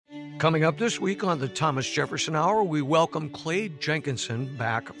Coming up this week on the Thomas Jefferson Hour, we welcome Clay Jenkinson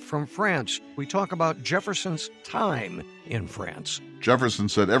back from France. We talk about Jefferson's time in France. Jefferson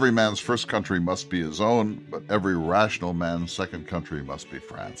said every man's first country must be his own, but every rational man's second country must be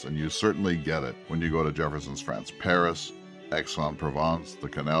France. And you certainly get it when you go to Jefferson's France. Paris, Aix-en-Provence, the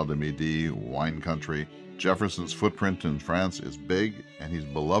Canal de Midi, wine country. Jefferson's footprint in France is big, and he's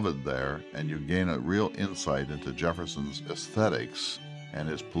beloved there, and you gain a real insight into Jefferson's aesthetics and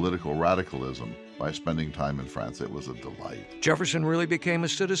his political radicalism by spending time in France. It was a delight. Jefferson really became a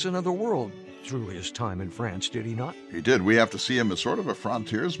citizen of the world through his time in France, did he not? He did. We have to see him as sort of a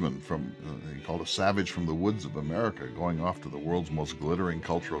frontiersman he called a savage from the woods of America, going off to the world's most glittering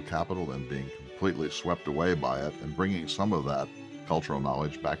cultural capital and being completely swept away by it and bringing some of that cultural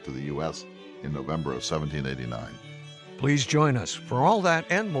knowledge back to the U.S. in November of 1789. Please join us for all that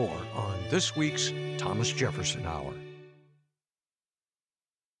and more on this week's Thomas Jefferson Hour.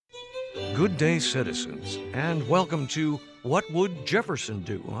 Good day, citizens, and welcome to What Would Jefferson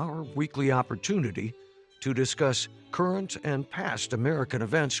Do?, our weekly opportunity to discuss current and past American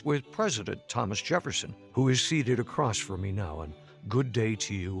events with President Thomas Jefferson, who is seated across from me now. And good day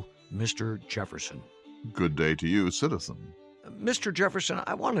to you, Mr. Jefferson. Good day to you, citizen. Mr. Jefferson,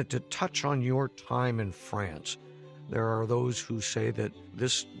 I wanted to touch on your time in France. There are those who say that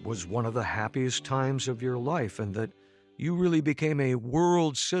this was one of the happiest times of your life and that you really became a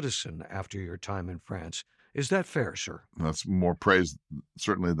world citizen after your time in France. Is that fair, sir? That's more praise,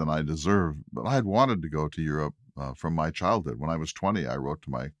 certainly, than I deserve. But I had wanted to go to Europe from my childhood. When I was 20, I wrote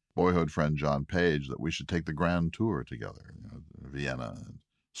to my boyhood friend John Page that we should take the grand tour together. Vienna and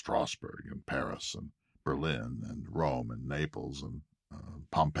Strasbourg and Paris and Berlin and Rome and Naples and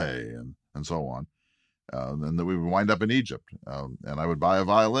Pompeii and so on. And then we would wind up in Egypt, and I would buy a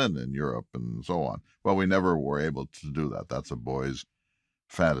violin in Europe and so on. Well, we never were able to do that. That's a boy's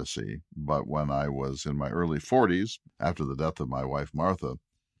fantasy. But when I was in my early 40s, after the death of my wife, Martha,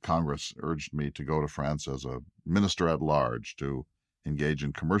 Congress urged me to go to France as a minister at large to engage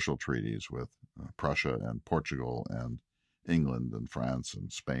in commercial treaties with Prussia and Portugal and England and France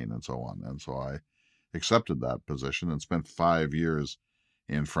and Spain and so on. And so I accepted that position and spent 5 years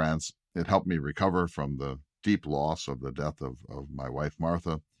in France. It helped me recover from the deep loss of the death of my wife,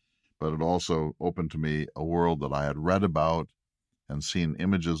 Martha, but it also opened to me a world that I had read about and seen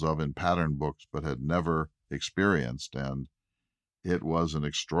images of in pattern books, but had never experienced. And it was an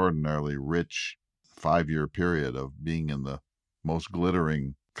extraordinarily rich 5-year period of being in the most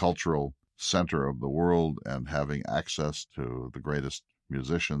glittering cultural center of the world and having access to the greatest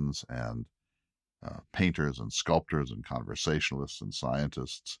musicians and painters and sculptors and conversationalists and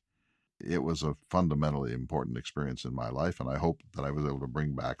scientists. It was a fundamentally important experience in my life, and I hope that I was able to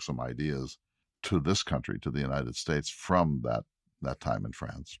bring back some ideas to this country, to the United States, from that time in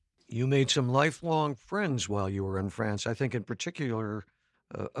France. You made some lifelong friends while you were in France, I think in particular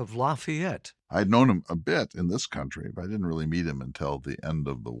of Lafayette. I'd known him a bit in this country, but I didn't really meet him until the end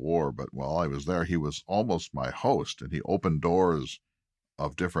of the war. But while I was there, he was almost my host, and he opened doors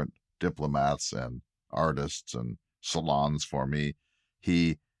of different diplomats and artists and salons for me.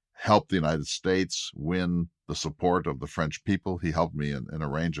 He helped the United States win the support of the French people. He helped me in a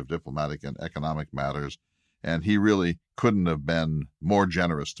range of diplomatic and economic matters. And he really couldn't have been more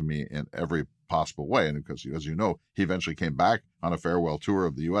generous to me in every possible way. And because, as you know, he eventually came back on a farewell tour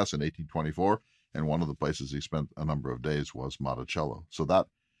of the U.S. in 1824. And one of the places he spent a number of days was Monticello. So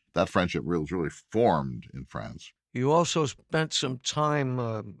that friendship was really formed in France. You also spent some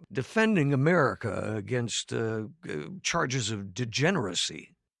time defending America against charges of degeneracy.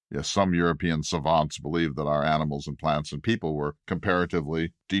 Yes, some European savants believed that our animals and plants and people were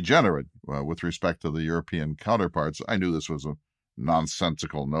comparatively degenerate with respect to the European counterparts. I knew this was a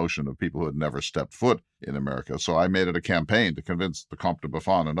nonsensical notion of people who had never stepped foot in America, so I made it a campaign to convince the Comte de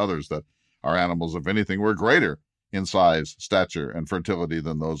Buffon and others that our animals, if anything, were greater in size, stature, and fertility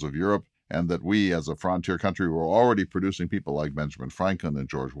than those of Europe, and that we, as a frontier country, were already producing people like Benjamin Franklin and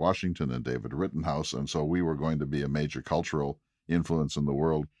George Washington and David Rittenhouse, and so we were going to be a major cultural influence in the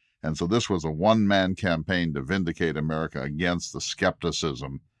world. And so this was a one-man campaign to vindicate America against the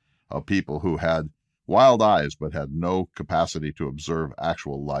skepticism of people who had wild eyes but had no capacity to observe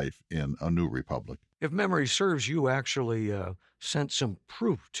actual life in a new republic. If memory serves, you actually sent some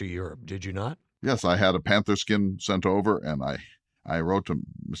proof to Europe, did you not? Yes, I had a panther skin sent over, and I wrote to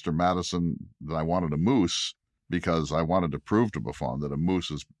Mr. Madison that I wanted a moose because I wanted to prove to Buffon that a moose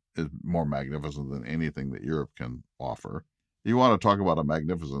is more magnificent than anything that Europe can offer. You want to talk about a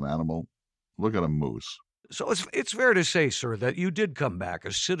magnificent animal? Look at a moose. So it's fair to say, sir, that you did come back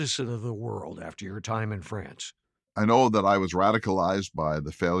a citizen of the world after your time in France. I know that I was radicalized by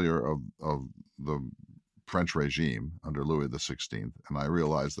the failure of the French regime under Louis XVI, and I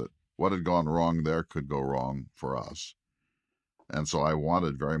realized that what had gone wrong there could go wrong for us. And so I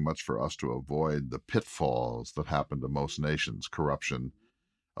wanted very much for us to avoid the pitfalls that happen to most nations: corruption,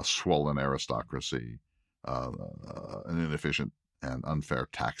 a swollen aristocracy, an inefficient and unfair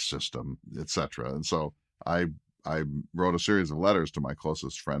tax system, etc. And so I wrote a series of letters to my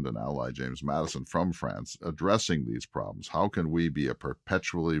closest friend and ally, James Madison, from France, addressing these problems. How can we be a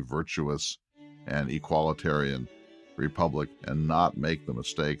perpetually virtuous and equalitarian republic and not make the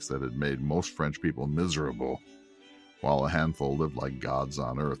mistakes that had made most French people miserable, while a handful lived like gods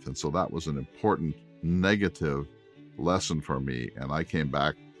on earth? And so that was an important negative lesson for me, and I came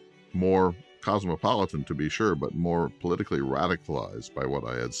back more cosmopolitan, to be sure, but more politically radicalized by what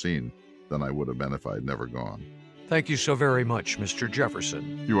I had seen than I would have been if I had never gone. Thank you so very much, Mr.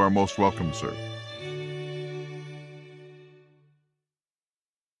 Jefferson. You are most welcome, sir.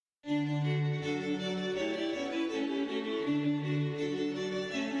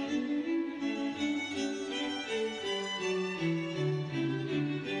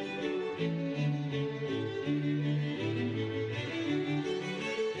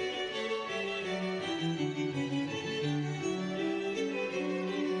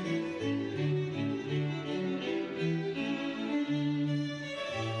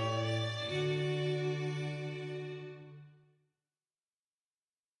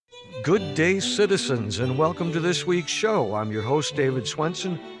 Good day, citizens, and welcome to this week's show. I'm your host, David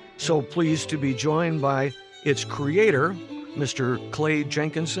Swenson, so pleased to be joined by its creator, Mr. Clay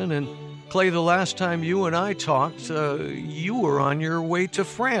Jenkinson. And Clay, the last time you and I talked, you were on your way to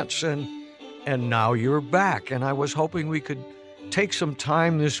France, and now you're back. And I was hoping we could take some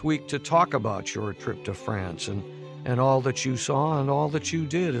time this week to talk about your trip to France and all that you saw and all that you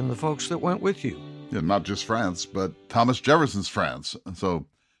did and the folks that went with you. Yeah, not just France, but Thomas Jefferson's France. And so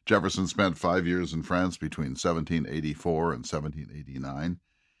Jefferson spent 5 years in France between 1784 and 1789.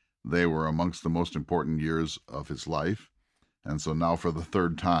 They were amongst the most important years of his life. And so now for the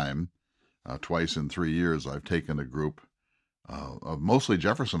third time, twice in 3 years, I've taken a group of mostly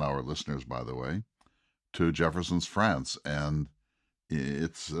Jefferson Hour listeners, by the way, to Jefferson's France. And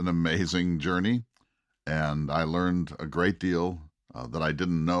it's an amazing journey. And I learned a great deal that I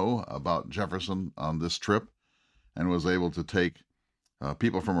didn't know about Jefferson on this trip, and was able to take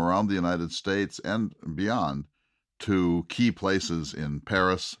people from around the United States and beyond to key places in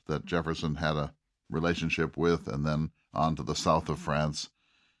Paris that Jefferson had a relationship with, and then on to the south of France.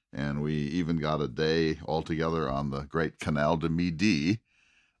 And we even got a day all together on the great Canal de Midi,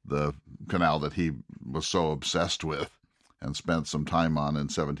 the canal that he was so obsessed with and spent some time on in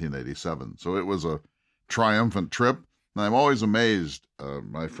 1787. So it was a triumphant trip. And I'm always amazed,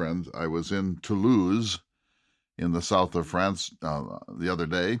 my friends. I was in Toulouse in the south of France the other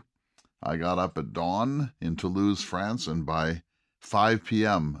day. I got up at dawn in Toulouse, France, and by 5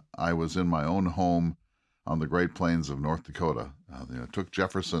 p.m. I was in my own home on the Great Plains of North Dakota. It took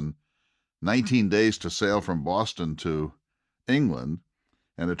Jefferson 19 days to sail from Boston to England,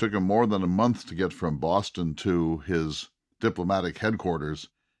 and it took him more than a month to get from Boston to his diplomatic headquarters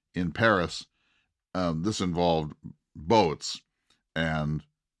in Paris. This involved boats and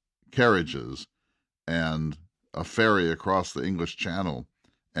carriages and a ferry across the English Channel,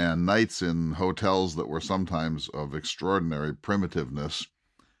 and nights in hotels that were sometimes of extraordinary primitiveness.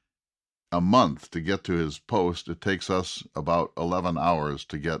 A month to get to his post. It takes us about 11 hours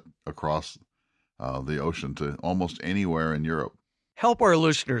to get across the ocean to almost anywhere in Europe. Help our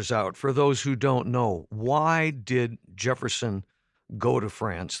listeners out, for those who don't know. Why did Jefferson go to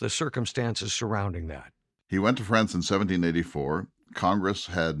France, the circumstances surrounding that? He went to France in 1784. Congress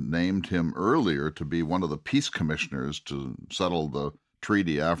had named him earlier to be one of the peace commissioners to settle the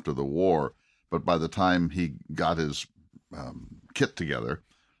treaty after the war. But by the time he got his kit together,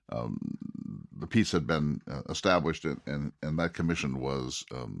 the peace had been established, and that commission was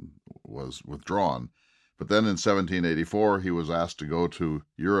withdrawn. But then in 1784, he was asked to go to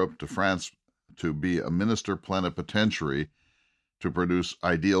Europe, to France, to be a minister plenipotentiary to produce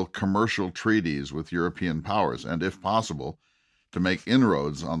ideal commercial treaties with European powers, and if possible, to make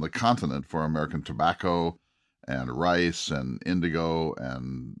inroads on the continent for American tobacco and rice and indigo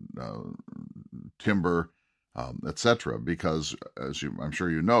and timber, etc. Because, as I'm sure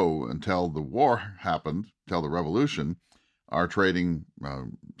you know, until the war happened, until the revolution, our trading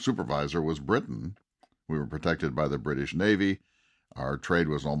supervisor was Britain. We were protected by the British Navy. Our trade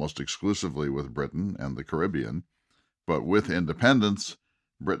was almost exclusively with Britain and the Caribbean. But with independence,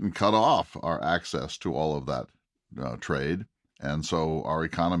 Britain cut off our access to all of that trade. And so our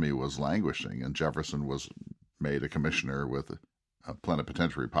economy was languishing, and Jefferson was made a commissioner with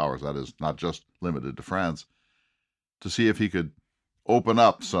plenipotentiary powers, that is, not just limited to France, to see if he could open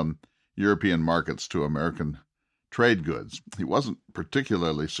up some European markets to American trade goods. He wasn't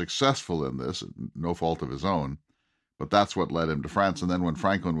particularly successful in this, no fault of his own, but that's what led him to France. And then when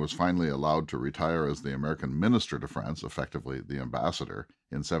Franklin was finally allowed to retire as the American minister to France, effectively the ambassador,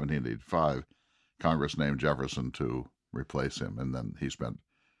 in 1785, Congress named Jefferson to replace him. And then he spent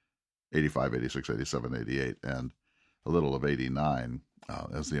 85, 86, 87, 88, and a little of 89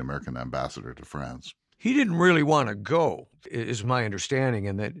 as the American ambassador to France. He didn't really want to go, is my understanding,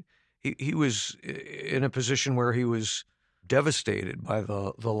 and that he was in a position where he was devastated by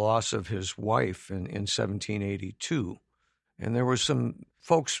the loss of his wife in 1782. And there were some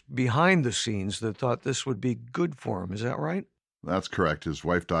folks behind the scenes that thought this would be good for him. Is that right? That's correct. His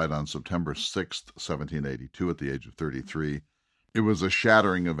wife died on September 6th, 1782, at the age of 33. It was a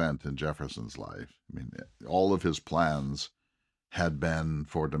shattering event in Jefferson's life. I mean, all of his plans had been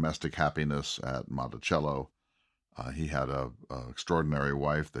for domestic happiness at Monticello. He had an extraordinary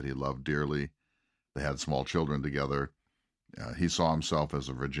wife that he loved dearly. They had small children together. He saw himself as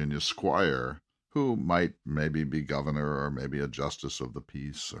a Virginia squire who might maybe be governor or maybe a justice of the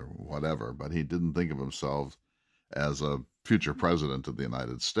peace or whatever, but he didn't think of himself as a future president of the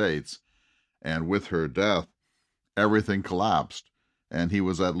United States. And with her death, everything collapsed, and he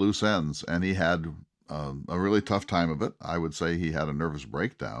was at loose ends, and he had a really tough time of it. I would say he had a nervous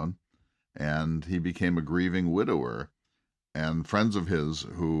breakdown, and he became a grieving widower. And friends of his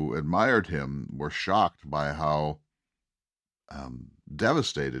who admired him were shocked by how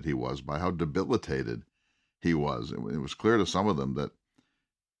devastated he was, by how debilitated he was. It was clear to some of them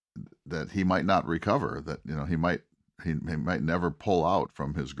that he might not recover, that he might never pull out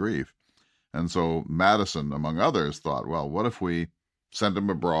from his grief. And so Madison, among others, thought, well, what if we send him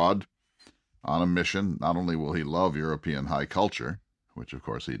abroad on a mission? Not only will he love European high culture, which of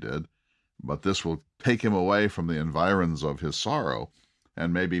course he did, but this will take him away from the environs of his sorrow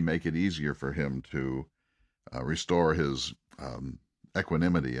and maybe make it easier for him to restore his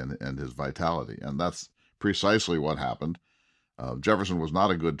equanimity and his vitality. And that's precisely what happened. Jefferson was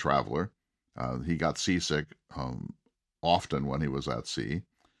not a good traveler. He got seasick often when he was at sea.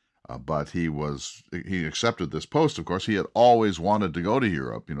 But he accepted this post. Of course, he had always wanted to go to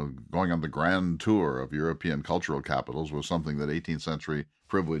Europe. Going on the grand tour of European cultural capitals was something that 18th century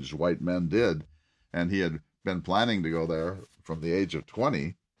privileged white men did. And he had been planning to go there from the age of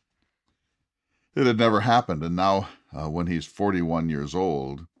 20. It had never happened. And now, when he's 41 years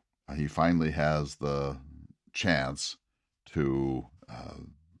old, he finally has the chance to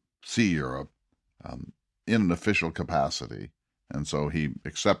see Europe in an official capacity. And so he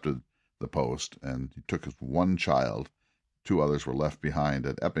accepted the post, and he took his one child. 2 others were left behind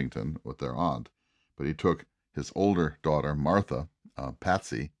at Eppington with their aunt. But he took his older daughter, Martha,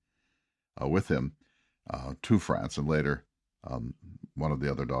 Patsy, with him to France. And later, one of the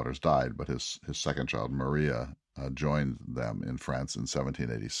other daughters died, but his second child, Maria, joined them in France in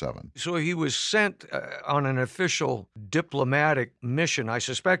 1787. So he was sent on an official diplomatic mission. I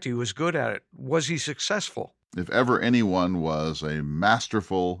suspect he was good at it. Was he successful? If ever anyone was a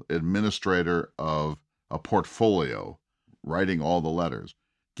masterful administrator of a portfolio, writing all the letters,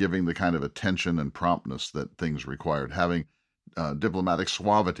 giving the kind of attention and promptness that things required, having diplomatic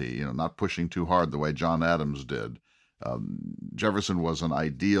suavity, not pushing too hard the way John Adams did. Jefferson was an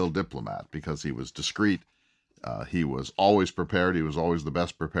ideal diplomat because he was discreet. He was always prepared. He was always the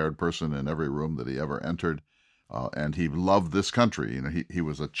best prepared person in every room that he ever entered. And he loved this country. He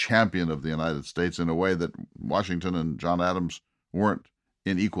was a champion of the United States in a way that Washington and John Adams weren't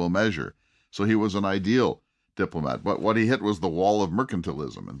in equal measure. So he was an ideal diplomat. But what he hit was the wall of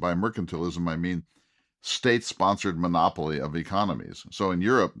mercantilism. And by mercantilism, I mean state-sponsored monopoly of economies. So in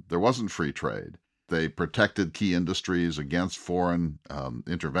Europe, there wasn't free trade. They protected key industries against foreign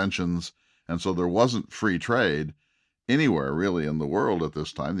interventions. And so there wasn't free trade anywhere really in the world at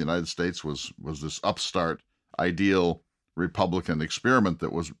this time. The United States was this upstart, ideal Republican experiment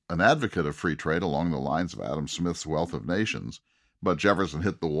that was an advocate of free trade along the lines of Adam Smith's Wealth of Nations. But Jefferson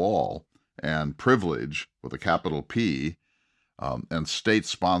hit the wall, and privilege, with a capital P, and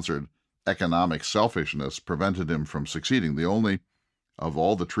state-sponsored economic selfishness prevented him from succeeding. The only of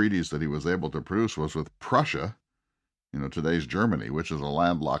all the treaties that he was able to produce was with Prussia, today's Germany, which is a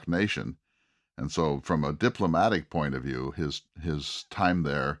landlocked nation. And so from a diplomatic point of view, his time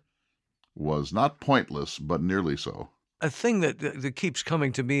there was not pointless, but nearly so. A thing that keeps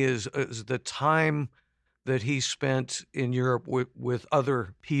coming to me is the time that he spent in Europe with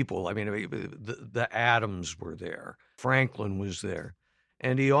other people. I mean, the Adams were there. Franklin was there.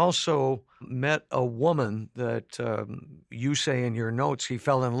 And he also met a woman that you say in your notes he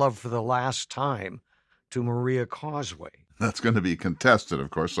fell in love for the last time, to Maria Causeway. That's going to be contested, of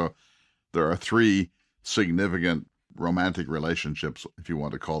course. So there are three significant romantic relationships, if you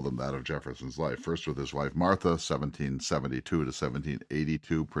want to call them that, of Jefferson's life. First, with his wife Martha, 1772 to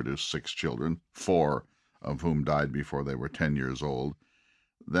 1782, produced 6 children, 4 of whom died before they were 10 years old.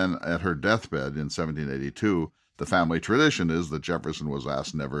 Then, at her deathbed in 1782, the family tradition is that Jefferson was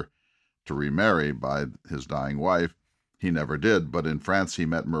asked never to remarry by his dying wife. He never did, but in France he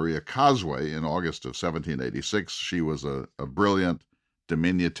met Maria Causeway in August of 1786. She was a brilliant,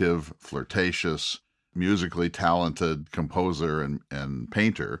 diminutive, flirtatious, musically talented composer and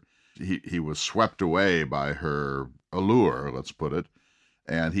painter. He was swept away by her allure, let's put it,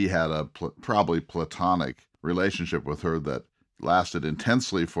 and he had a probably platonic relationship with her that lasted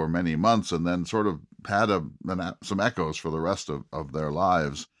intensely for many months and then sort of had some echoes for the rest of their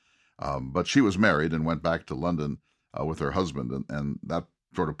lives. But she was married and went back to London with her husband, and that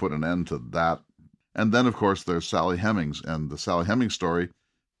sort of put an end to that. And then, of course, there's Sally Hemings, and the Sally Hemings story,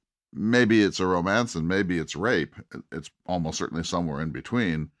 maybe it's a romance and maybe it's rape. It's almost certainly somewhere in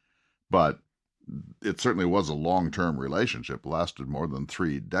between, but it certainly was a long-term relationship, lasted more than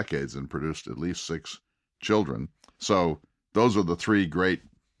 3 decades and produced at least 6 children. So those are the 3 great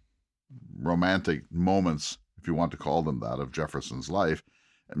romantic moments, if you want to call them that, of Jefferson's life.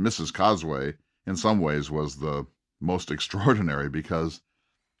 And Mrs. Causeway, in some ways, was the most extraordinary because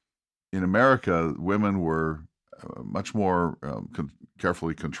in America, women were much more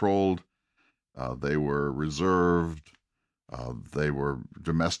carefully controlled. They were reserved. They were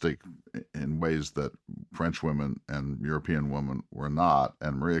domestic in ways that French women and European women were not.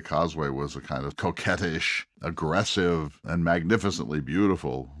 And Maria Causeway was a kind of coquettish, aggressive, and magnificently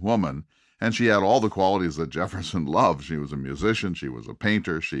beautiful woman. And she had all the qualities that Jefferson loved. She was a musician. She was a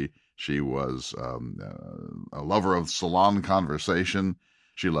painter. She was a lover of salon conversation.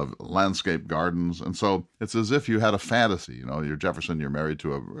 She loved landscape gardens. And so it's as if you had a fantasy. You know, you're Jefferson, you're married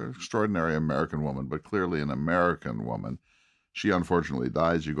to an extraordinary American woman, but clearly an American woman. She unfortunately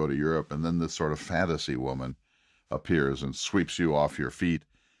dies. You go to Europe, and then this sort of fantasy woman appears and sweeps you off your feet.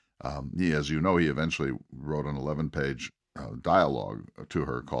 As you know, he eventually wrote an 11-page dialogue to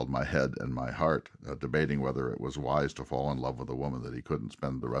her called My Head and My Heart, debating whether it was wise to fall in love with a woman that he couldn't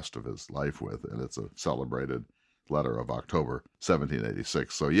spend the rest of his life with. And it's a celebrated letter of October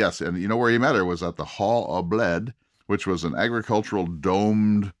 1786. So yes, and you know where he met her was at the Hall au Bled, which was an agricultural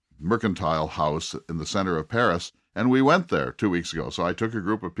domed mercantile house in the center of Paris. And we went there 2 weeks ago. So I took a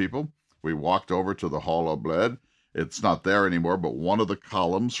group of people. We walked over to the Hall au Bled. It's not there anymore, but one of the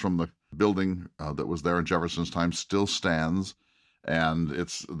columns from the building that was there in Jefferson's time still stands. And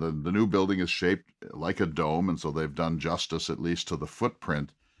it's the new building is shaped like a dome. And so they've done justice, at least, to the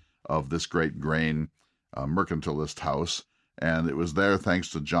footprint of this great grain mercantilist house. And it was there thanks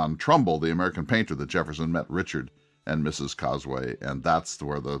to John Trumbull, the American painter, that Jefferson met Richard and Mrs. Causeway. And that's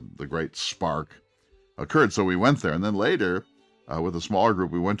where the great spark occurred. So we went there. And then later, with a smaller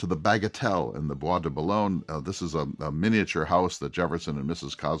group, we went to the Bagatelle in the Bois de Boulogne. This is a miniature house that Jefferson and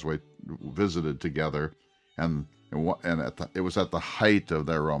Mrs. Causeway visited together. And it was at the height of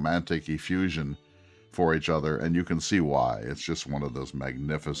their romantic effusion for each other. And you can see why. It's just one of those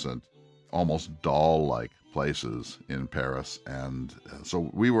magnificent, almost doll-like places in Paris. And so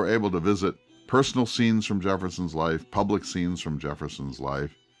we were able to visit personal scenes from Jefferson's life, public scenes from Jefferson's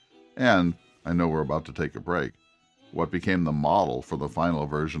life, and I know we're about to take a break, what became the model for the final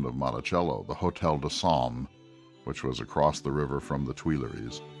version of Monticello, the Hotel de Somme, which was across the river from the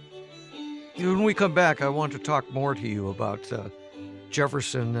Tuileries. When we come back, I want to talk more to you about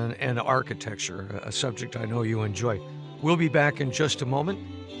Jefferson and architecture, a subject I know you enjoy. We'll be back in just a moment.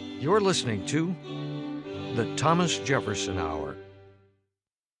 You're listening to the Thomas Jefferson Hour.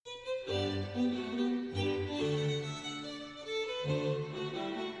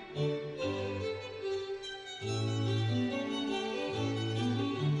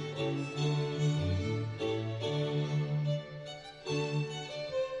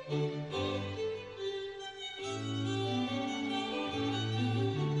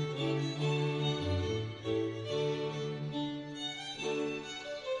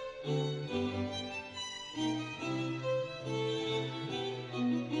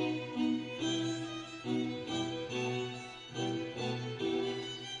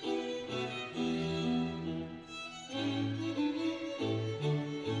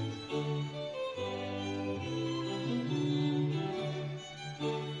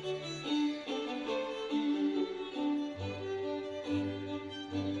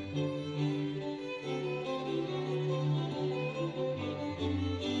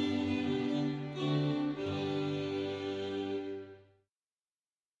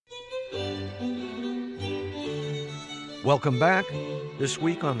 Welcome back. This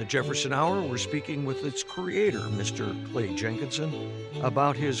week on the Jefferson Hour, we're speaking with its creator, Mr. Clay Jenkinson,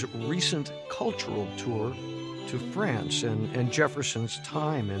 about his recent cultural tour to France and Jefferson's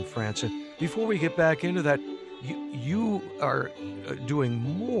time in France. And before we get back into that, you are doing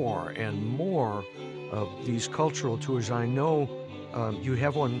more and more of these cultural tours. I know you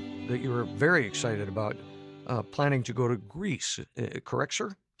have one that you're very excited about, planning to go to Greece. Correct,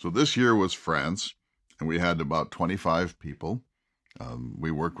 sir? So this year was France, and we had about 25 people. We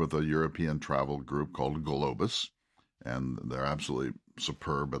work with a European travel group called Globus, and they're absolutely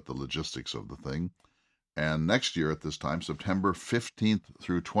superb at the logistics of the thing. And next year at this time, September 15th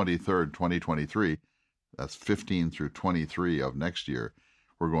through 23rd, 2023, that's 15 through 23 of next year,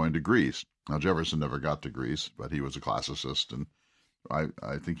 we're going to Greece. Now, Jefferson never got to Greece, but he was a classicist, and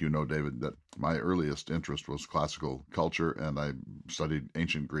I think you know, David, that my earliest interest was classical culture, and I studied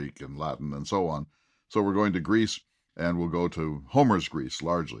ancient Greek and Latin and so on. So we're going to Greece, and we'll go to Homer's Greece,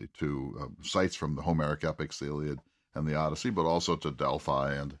 largely, to sites from the Homeric epics, the Iliad and the Odyssey, but also to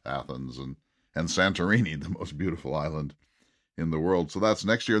Delphi and Athens and Santorini, the most beautiful island in the world. So that's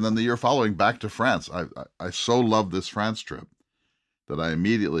next year. And then the year following, back to France. I so love this France trip that I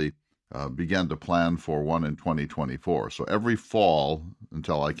immediately began to plan for one in 2024. So every fall,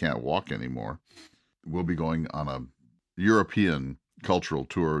 until I can't walk anymore, we'll be going on a European cultural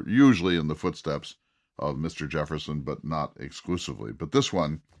tour, usually in the footsteps of Mr. Jefferson, but not exclusively. But this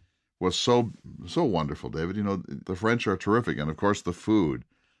one was so wonderful, David. You know, the French are terrific. And of course, the food,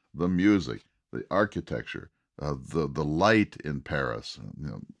 the music, the architecture, the light in Paris. You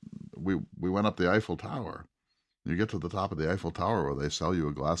know, we went up the Eiffel Tower. You get to the top of the Eiffel Tower where they sell you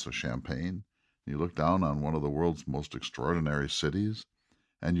a glass of champagne. You look down on one of the world's most extraordinary cities,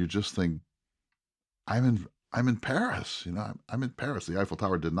 and you just think, I'm in Paris. You know, I'm in Paris. The Eiffel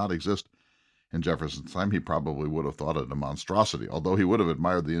Tower did not exist in Jefferson's time. He probably would have thought it a monstrosity, although he would have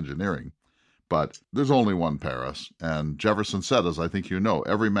admired the engineering. But there's only one Paris, and Jefferson said, as I think you know,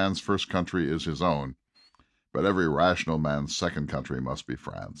 every man's first country is his own, but every rational man's second country must be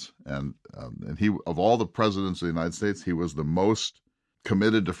France. And he, of all the presidents of the United States, he was the most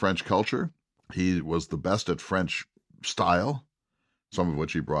committed to French culture. He was the best at French style, some of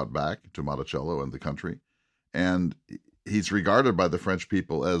which he brought back to Monticello and the country. And he's regarded by the French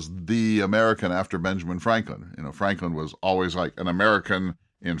people as the American after Benjamin Franklin. You know, Franklin was always like an American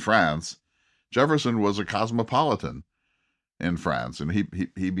in France. Jefferson was a cosmopolitan in France, and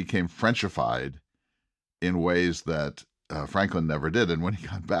he became Frenchified in ways that Franklin never did. And when he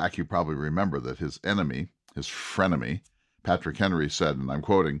got back, you probably remember that his enemy, his frenemy, Patrick Henry said, and I'm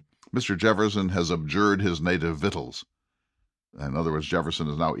quoting, "Mr. Jefferson has abjured his native victuals." In other words, Jefferson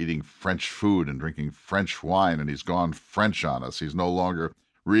is now eating French food and drinking French wine, and he's gone French on us. He's no longer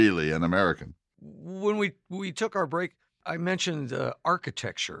really an American. When we took our break, I mentioned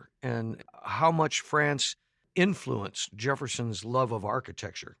architecture and how much France influenced Jefferson's love of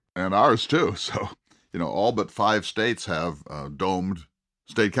architecture. And ours too. So, you know, all but 5 states have domed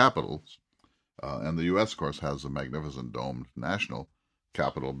state capitals. And the U.S., of course, has a magnificent domed national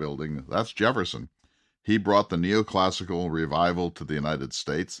capitol building. That's Jefferson. He brought the neoclassical revival to the United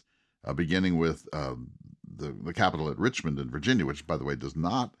States, beginning with the Capitol at Richmond in Virginia, which, by the way, does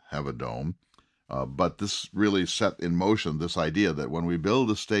not have a dome. But this really set in motion this idea that when we build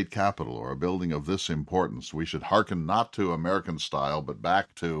a state capitol or a building of this importance, we should hearken not to American style, but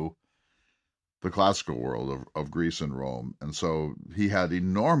back to the classical world of Greece and Rome. And so he had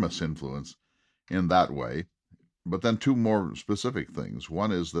enormous influence in that way. But then 2 more specific things.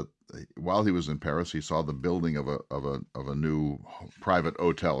 One is that while he was in Paris, he saw the building of a new private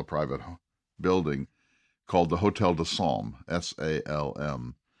hotel, a private building called the Hotel de Salm,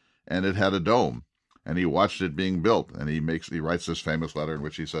 S-A-L-M, and it had a dome. And he watched it being built, and he writes this famous letter in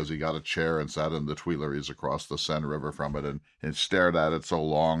which he says he got a chair and sat in the Tuileries across the Seine River from it, and stared at it so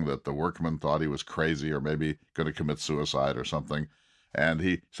long that the workmen thought he was crazy or maybe going to commit suicide or something. And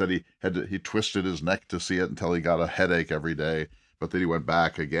he said he twisted his neck to see it until he got a headache every day. But then he went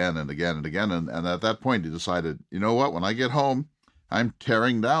back again and again and again. And at that point, he decided, you know what? When I get home, I'm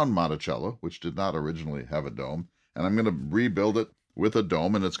tearing down Monticello, which did not originally have a dome, and I'm going to rebuild it with a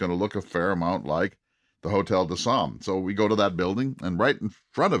dome, and it's going to look a fair amount like the Hotel de Salm. So we go to that building, and right in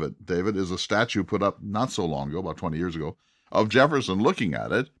front of it, David, is a statue put up not so long ago, about 20 years ago, of Jefferson looking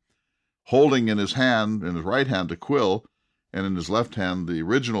at it, holding in his right hand, a quill, and in his left hand, the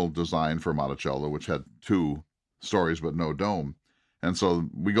original design for Monticello, which had 2 stories but no dome. And so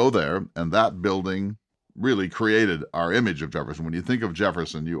we go there, and that building really created our image of Jefferson. When you think of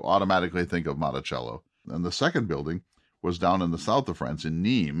Jefferson, you automatically think of Monticello. And the second building was down in the south of France, in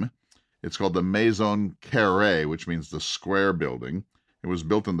Nîmes, It's called the Maison Carrée, which means the square building. It was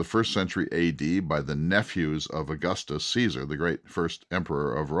built in the 1st century A.D. by the nephews of Augustus Caesar, the great first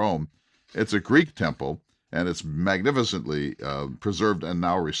emperor of Rome. It's a Greek temple, and it's magnificently preserved and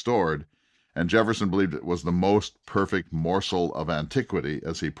now restored. And Jefferson believed it was the most perfect morsel of antiquity,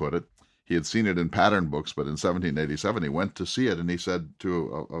 as he put it. He had seen it in pattern books, but in 1787 he went to see it, and he said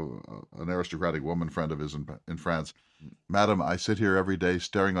to an aristocratic woman friend of his in France, "Madam, I sit here every day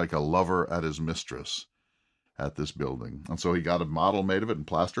staring like a lover at his mistress at this building." And so he got a model made of it in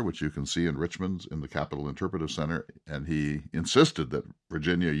plaster, which you can see in Richmond in the Capitol Interpretive Center, and he insisted that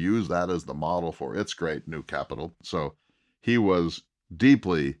Virginia use that as the model for its great new capital. So he was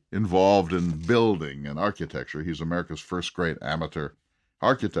deeply involved in building and architecture. He's America's first great amateur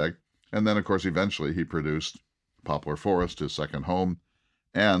architect. And then, of course, eventually he produced Poplar Forest, his second home,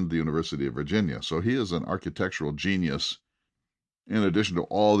 and the University of Virginia. So he is an architectural genius in addition to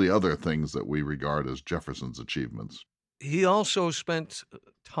all the other things that we regard as Jefferson's achievements. He also spent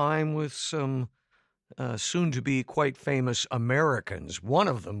time with some soon-to-be quite famous Americans. One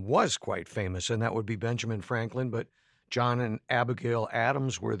of them was quite famous, and that would be Benjamin Franklin, but John and Abigail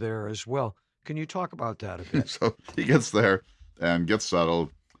Adams were there as well. Can you talk about that a bit? So he gets there and gets settled,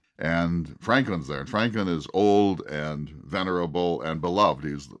 and Franklin's there. And Franklin is old and venerable and beloved.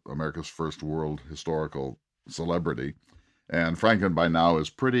 He's America's first world historical celebrity. And Franklin by now is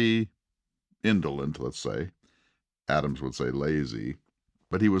pretty indolent, let's say. Adams would say lazy.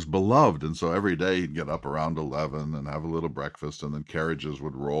 But he was beloved, and so every day he'd get up around 11 and have a little breakfast, and then carriages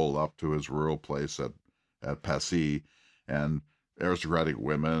would roll up to his rural place at Passy, and aristocratic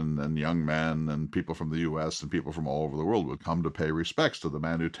women and young men and people from the U.S. and people from all over the world would come to pay respects to the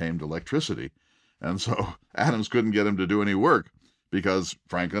man who tamed electricity. And so Adams couldn't get him to do any work because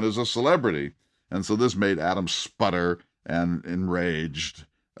Franklin is a celebrity. And so this made Adams sputter and enraged.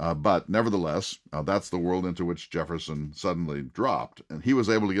 But nevertheless, that's the world into which Jefferson suddenly dropped. And he was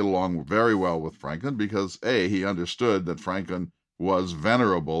able to get along very well with Franklin because, A, he understood that Franklin was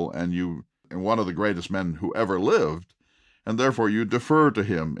venerable and one of the greatest men who ever lived, and therefore you defer to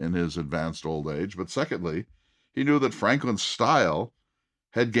him in his advanced old age. But secondly, he knew that Franklin's style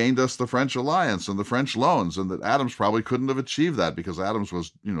had gained us the French alliance and the French loans, and that Adams probably couldn't have achieved that because Adams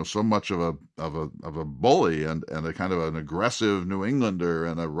was, so much of a bully and a kind of an aggressive New Englander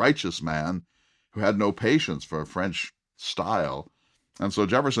and a righteous man who had no patience for French style. And so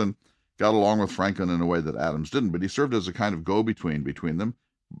Jefferson got along with Franklin in a way that Adams didn't, but he served as a kind of go-between between them.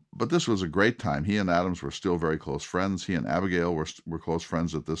 But this was a great time. He and Adams were still very close friends. He and Abigail were close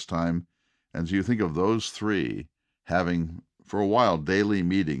friends at this time. And so you think of those three having, for a while, daily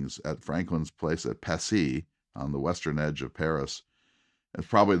meetings at Franklin's place at Passy on the western edge of Paris. It's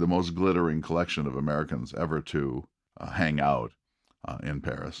probably the most glittering collection of Americans ever to hang out in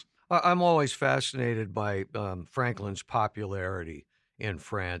Paris. I'm always fascinated by Franklin's popularity in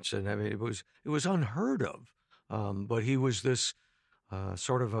France, and I mean it was unheard of. But he was this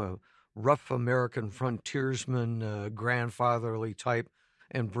sort of a rough American frontiersman, grandfatherly type,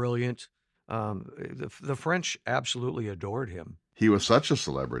 and brilliant. The French absolutely adored him. He was such a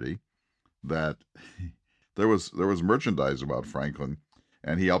celebrity that there was merchandise about Franklin,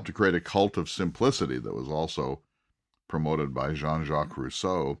 and he helped to create a cult of simplicity that was also promoted by Jean-Jacques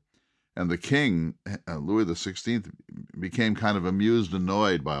Rousseau. And the king, Louis XVI, became kind of amused and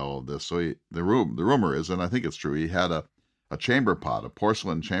annoyed by all of this. So the rumor is, and I think it's true, he had a chamber pot, a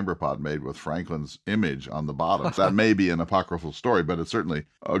porcelain chamber pot made with Franklin's image on the bottom. That may be an apocryphal story, but it's certainly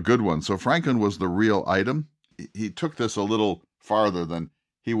a good one. So Franklin was the real item. He took this a little farther than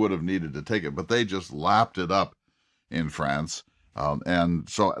he would have needed to take it, but they just lapped it up in France. And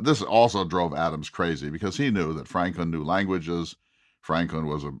so this also drove Adams crazy because he knew that Franklin knew languages. Franklin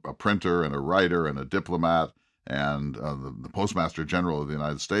was a printer and a writer and a diplomat and the Postmaster General of the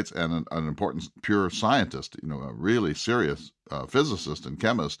United States and an important pure scientist, a really serious physicist and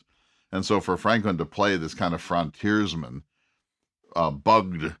chemist. And so for Franklin to play this kind of frontiersman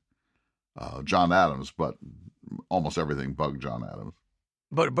bugged John Adams, but almost everything bugged John Adams.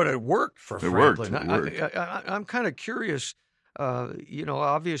 But it worked for Franklin. It worked. I'm kind of curious.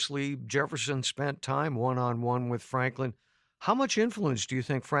 Obviously Jefferson spent time one-on-one with Franklin. How much influence do you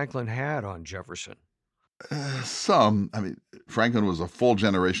think Franklin had on Jefferson? Some. I mean, Franklin was a full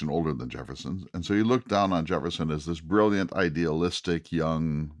generation older than Jefferson, and so he looked down on Jefferson as this brilliant, idealistic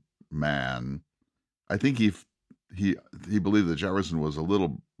young man. I think he believed that Jefferson was a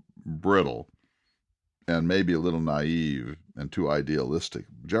little brittle and maybe a little naive and too idealistic.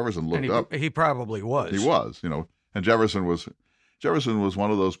 Jefferson looked up. He probably was. He was, and Jefferson was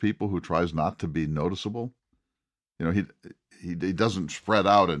one of those people who tries not to be noticeable. he doesn't spread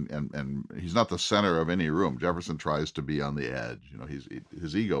out, and he's not the center of any room. Jefferson tries to be on the edge.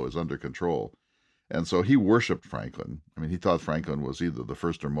 His ego is under control. And so he worshipped Franklin. I mean, he thought Franklin was either the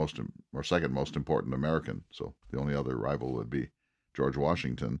first or second most important American. So the only other rival would be George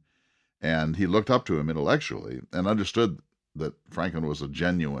Washington. And he looked up to him intellectually and understood that Franklin was a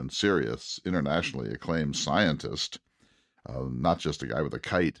genuine, serious, internationally acclaimed scientist, not just a guy with a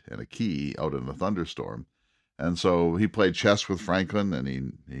kite and a key out in a thunderstorm. And so he played chess with Franklin, and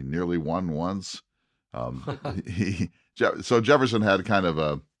he nearly won once. So Jefferson had kind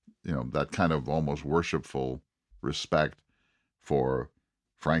of that kind of almost worshipful respect for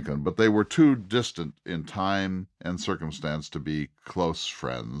Franklin, but they were too distant in time and circumstance to be close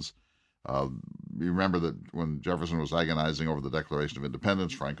friends. You remember that when Jefferson was agonizing over the Declaration of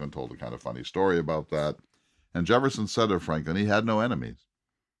Independence, Franklin told a kind of funny story about that. And Jefferson said of Franklin, he had no enemies,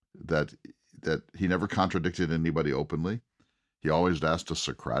 that he never contradicted anybody openly. He always asked a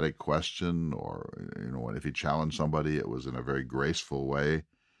Socratic question, or, if he challenged somebody, it was in a very graceful way.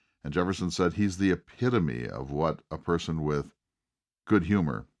 And Jefferson said he's the epitome of what a person with good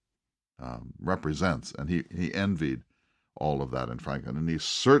humor represents. And he envied all of that in Franklin. And he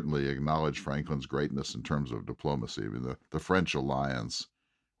certainly acknowledged Franklin's greatness in terms of diplomacy. I mean, the French alliance,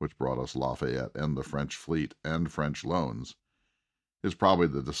 which brought us Lafayette and the French fleet and French loans, is probably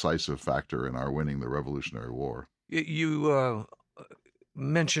the decisive factor in our winning the Revolutionary War. You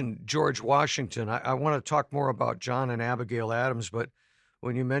mentioned George Washington. I want to talk more about John and Abigail Adams, but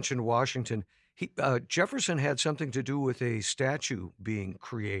when you mentioned Washington, Jefferson had something to do with a statue being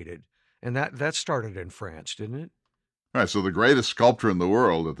created, and that started in France, didn't it? Right, so the greatest sculptor in the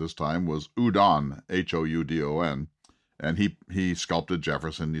world at this time was Houdon, Houdon, and he sculpted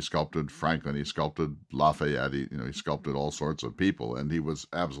Jefferson, he sculpted Franklin, he sculpted Lafayette, he sculpted all sorts of people, and he was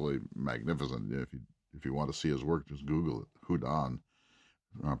absolutely magnificent. If you want to see his work, just Google it, Houdon,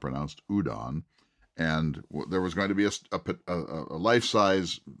 pronounced Udon. And there was going to be a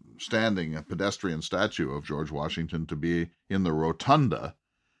life-size standing pedestrian statue of George Washington to be in the rotunda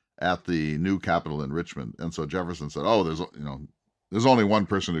at the new Capitol in Richmond. And so Jefferson said, there's only one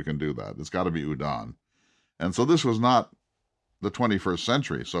person who can do that. It's got to be Udon. And so this was not the 21st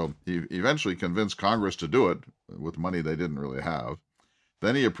century. So he eventually convinced Congress to do it with money they didn't really have.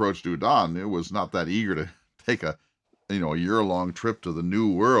 Then he approached Udon, who was not that eager to take a year-long trip to the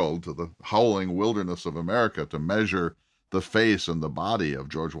New World, to the howling wilderness of America, to measure the face and the body of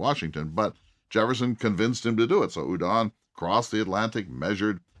George Washington. But Jefferson convinced him to do it. So Udon crossed the Atlantic,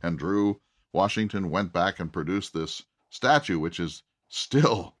 measured, and drew. Washington went back and produced this statue, which is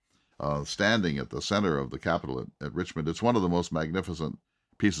still standing at the center of the Capitol at Richmond. It's one of the most magnificent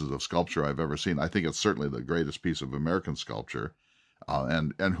pieces of sculpture I've ever seen. I think it's certainly the greatest piece of American sculpture.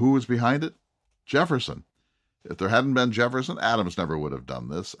 And who was behind it? Jefferson. If there hadn't been Jefferson, Adams never would have done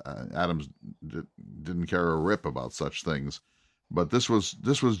this. Adams didn't care a rip about such things. But this was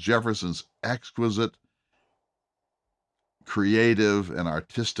Jefferson's exquisite, creative, and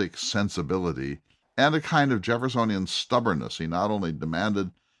artistic sensibility, and a kind of Jeffersonian stubbornness. He not only demanded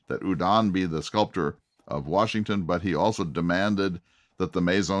that Houdon be the sculptor of Washington, but he also demanded that the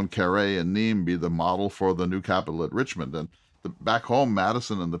Maison Carrée in Nîmes be the model for the new Capitol at Richmond. And back home,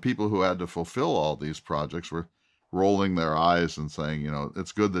 Madison and the people who had to fulfill all these projects were rolling their eyes and saying,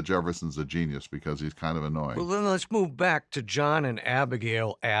 it's good that Jefferson's a genius because he's kind of annoying. Well, then let's move back to John and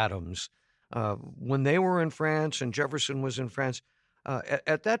Abigail Adams. When they were in France and Jefferson was in France,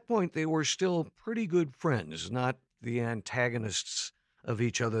 at that point they were still pretty good friends, not the antagonists of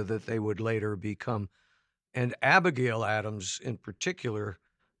each other that they would later become. And Abigail Adams in particular,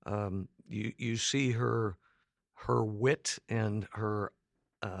 you see her wit and her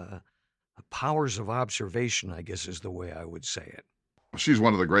powers of observation, I guess is the way I would say it. She's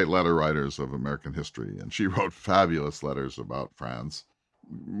one of the great letter writers of American history, and she wrote fabulous letters about France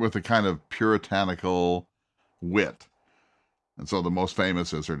with a kind of puritanical wit. And so the most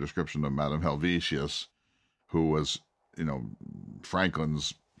famous is her description of Madame Helvetius, who was,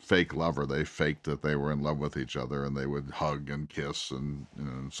 Franklin's fake lover. They faked that they were in love with each other, and they would hug and kiss and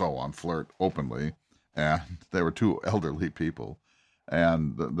so on, flirt openly. And they were two elderly people.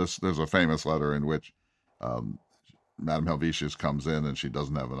 And there's a famous letter in which Madame Helvetius comes in and she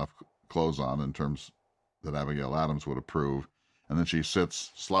doesn't have enough clothes on in terms that Abigail Adams would approve. And then she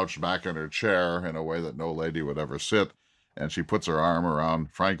sits slouched back in her chair in a way that no lady would ever sit. And she puts her arm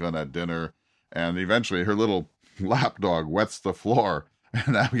around Franklin at dinner. And eventually her little lapdog wets the floor.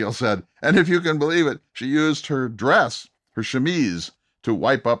 And Abigail said, and if you can believe it, she used her dress, her chemise, to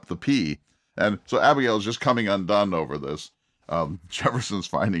wipe up the pee. And so Abigail is just coming undone over this. Jefferson's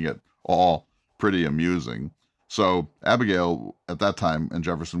finding it all pretty amusing. So Abigail at that time and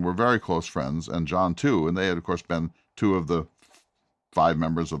Jefferson were very close friends, and John too, and they had, of course, been two of the 5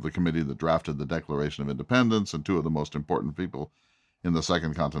 members of the committee that drafted the Declaration of Independence and 2 of the most important people in the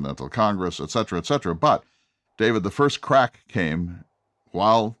Second Continental Congress, etc., etc. But, David, the first crack came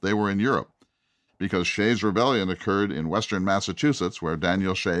while they were in Europe, because Shays' Rebellion occurred in western Massachusetts, where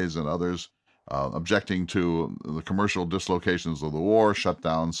Daniel Shays and others, objecting to the commercial dislocations of the war, shut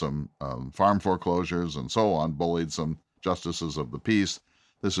down some farm foreclosures and so on, bullied some justices of the peace.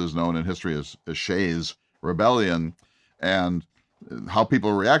 This is known in history as Shays' Rebellion, and how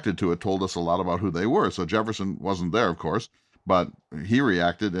people reacted to it told us a lot about who they were. So Jefferson wasn't there, of course, but he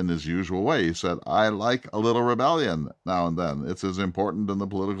reacted in his usual way. He said, I like a little rebellion now and then. It's as important in the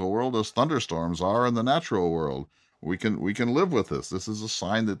political world as thunderstorms are in the natural world. We can live with this. This is a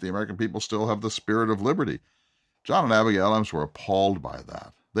sign that the American people still have the spirit of liberty. John and Abigail Adams were appalled by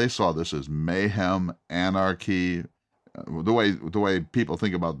that. They saw this as mayhem, anarchy, the way people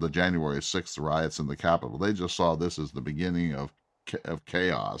think about the January 6th riots in the Capitol. They just saw this as the beginning of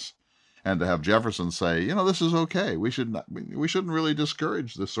chaos. And to have Jefferson say, this is okay. We shouldn't really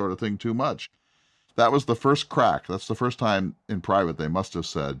discourage this sort of thing too much. That was the first crack. That's the first time in private they must have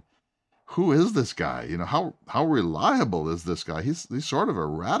said, who is this guy? How reliable is this guy? He's sort of a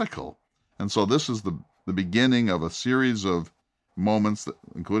radical. And so this is the beginning of a series of moments,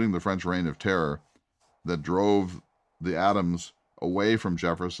 including the French Reign of Terror, that drove the Adams away from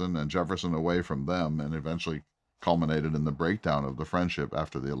Jefferson and Jefferson away from them, and eventually culminated in the breakdown of the friendship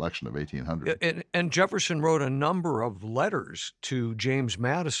after the election of 1800. And Jefferson wrote a number of letters to James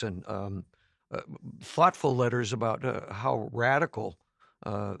Madison, thoughtful letters about how radical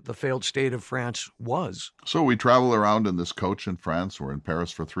the failed state of France was. So we travel around in this coach in France. We're in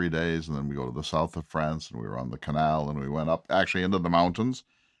Paris for 3 days, and then we go to the south of France, and we were on the canal, and we went up actually into the mountains,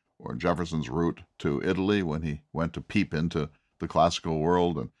 or Jefferson's route to Italy when he went to peep into the classical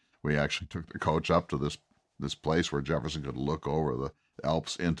world. And we actually took the coach up to this place where Jefferson could look over the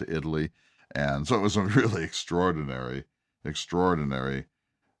Alps into Italy. And so it was a really extraordinary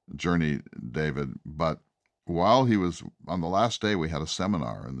journey, David. But while he was on the last day, we had a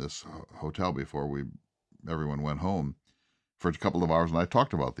seminar in this hotel before everyone went home for a couple of hours, and I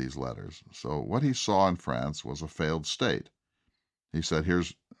talked about these letters. So what he saw in France was a failed state. He said,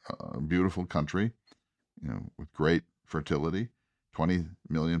 here's a beautiful country, with great fertility, 20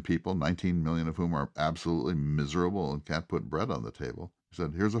 million people, 19 million of whom are absolutely miserable and can't put bread on the table. He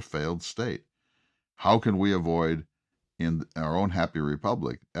said, here's a failed state. How can we avoid, in our own happy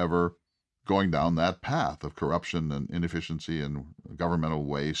republic, ever going down that path of corruption and inefficiency and governmental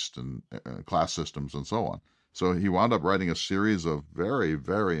waste and class systems and so on? So he wound up writing a series of very,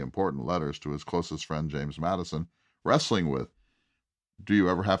 very important letters to his closest friend, James Madison, wrestling with, do you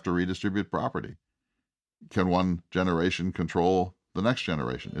ever have to redistribute property? Can one generation control the next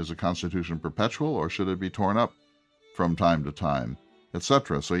generation? Is the Constitution perpetual, or should it be torn up from time to time,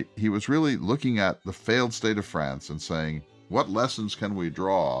 etc.? So he was really looking at the failed state of France and saying, what lessons can we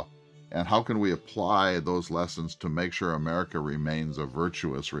draw, and how can we apply those lessons to make sure America remains a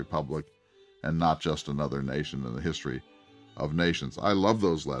virtuous republic and not just another nation in the history of nations? I love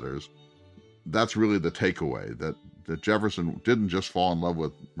those letters. That's really the takeaway, that Jefferson didn't just fall in love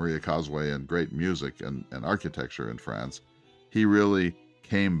with Maria Cosway and great music and architecture in France. He really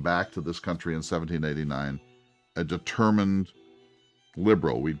came back to this country in 1789, a determined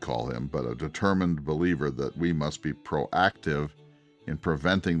liberal, we'd call him, but a determined believer that we must be proactive in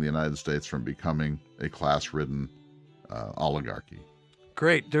preventing the United States from becoming a class-ridden oligarchy.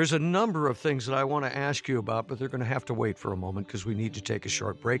 Great. There's a number of things that I want to ask you about, but they're going to have to wait for a moment because we need to take a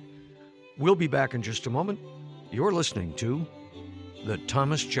short break. We'll be back in just a moment. You're listening to the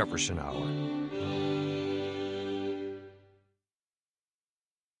Thomas Jefferson Hour.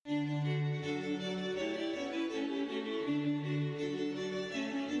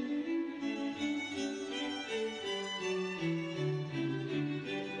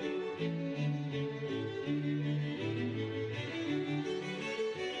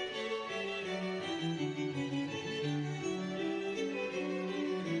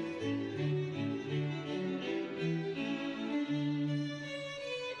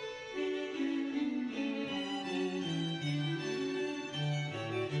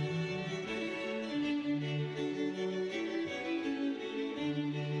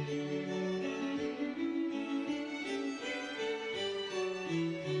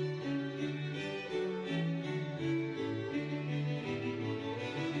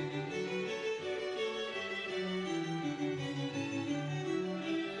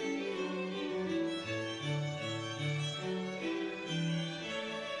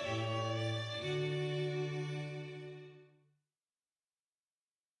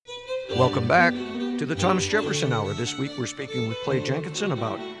 Welcome back to the Thomas Jefferson Hour. This week we're speaking with Clay Jenkinson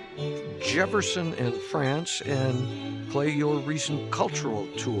about Jefferson and France, and Clay, your recent cultural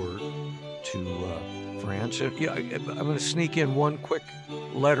tour to France. And, yeah, I'm going to sneak in one quick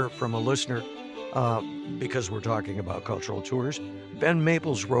letter from a listener because we're talking about cultural tours. Ben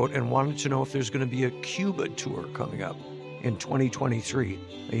Maples wrote and wanted to know if there's going to be a Cuba tour coming up in 2023.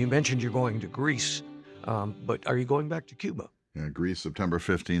 Now, you mentioned you're going to Greece, but are you going back to Cuba? Yeah, Greece, September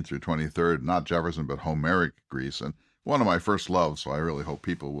 15th through 23rd, not Jefferson, but Homeric Greece. And one of my first loves, so I really hope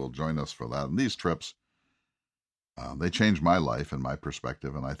people will join us for that. And these trips, they change my life and my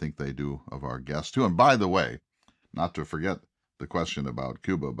perspective, and I think they do of our guests too. And by the way, not to forget the question about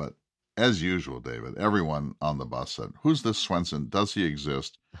Cuba, but as usual, David, everyone on the bus said, "Who's this Swenson? Does he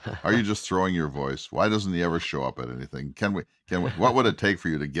exist? Are you just throwing your voice? Why doesn't he ever show up at anything? Can we, what would it take for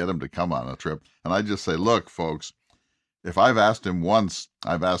you to get him to come on a trip?" And I just say, look, folks, if I've asked him once,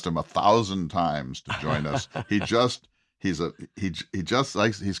 I've asked him 1,000 times to join us. He just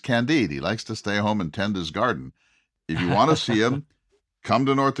likes, he's candide. He likes to stay home and tend his garden. If you want to see him, come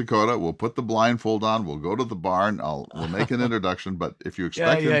to North Dakota. We'll put the blindfold on. We'll go to the barn. We'll make an introduction. But if you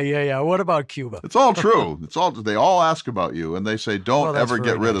expect him, What about Cuba? It's all true. They all ask about you, and they say, don't ever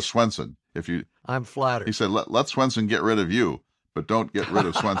get rid of Swenson. I'm flattered. He said, let Swenson get rid of you, but don't get rid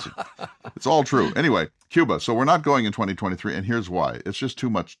of Swenson. It's all true. Anyway, Cuba. So we're not going in 2023, and here's why. It's just too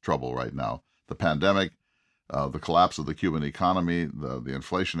much trouble right now. The pandemic, the collapse of the Cuban economy, the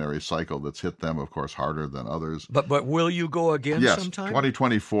inflationary cycle that's hit them, of course, harder than others. But will you go again sometime?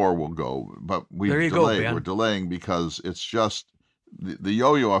 2024 will go, but There you go, Ben. We're delaying because it's just the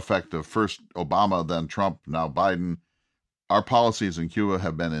yo-yo effect of first Obama, then Trump, now Biden. Our policies in Cuba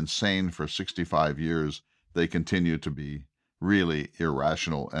have been insane for 65 years. They continue to be really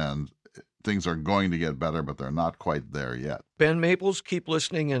irrational, and things are going to get better, but they're not quite there yet. Ben Maples, keep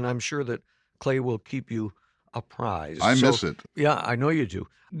listening, and I'm sure that Clay will keep you apprised. I miss it. Yeah, I know you do.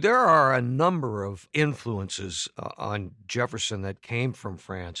 There are a number of influences on Jefferson that came from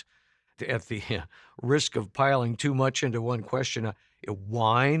France. At the risk of piling too much into one question,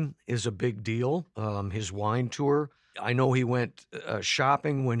 wine is a big deal. His wine tour. I know he went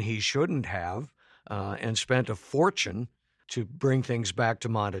shopping when he shouldn't have and spent a fortune to bring things back to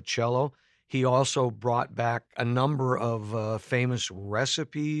Monticello. He also brought back a number of famous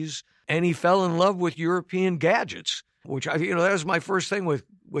recipes, and he fell in love with European gadgets, which that was my first thing with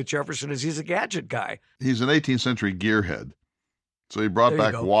Jefferson, is he's a gadget guy. He's an 18th century gearhead. So he brought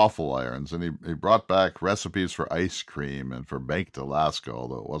back waffle irons, and he brought back recipes for ice cream and for baked Alaska,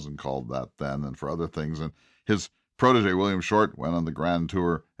 although it wasn't called that then, and for other things. And his protege, William Short, went on the grand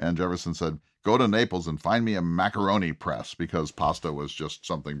tour, and Jefferson said, "Go to Naples and find me a macaroni press," because pasta was just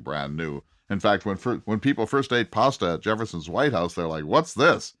something brand new. In fact, when people first ate pasta at Jefferson's White House, they're like, "What's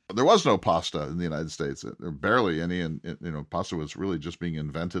this?" There was no pasta in the United States. There barely any, and pasta was really just being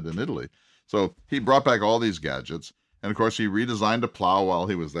invented in Italy. So he brought back all these gadgets, and of course he redesigned a plow while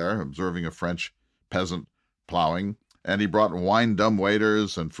he was there, observing a French peasant plowing. And he brought wine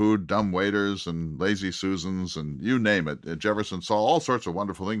dumbwaiters and food dumbwaiters and lazy Susans and you name it. Jefferson saw all sorts of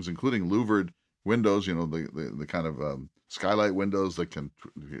wonderful things, including louvered windows, the kind of skylight windows that can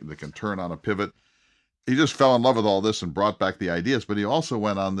turn on a pivot. He just fell in love with all this and brought back the ideas. But he also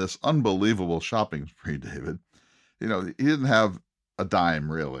went on this unbelievable shopping spree, David. He didn't have a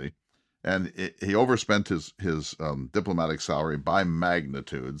dime really, and he overspent his diplomatic salary by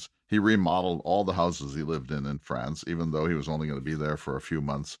magnitudes. He remodeled all the houses he lived in France, even though he was only going to be there for a few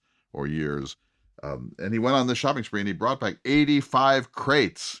months or years. And he went on this shopping spree, and he brought back 85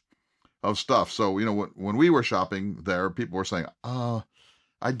 crates of stuff. So, when we were shopping there, people were saying,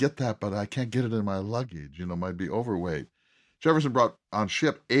 I get that, but I can't get it in my luggage. Might be overweight. Jefferson brought on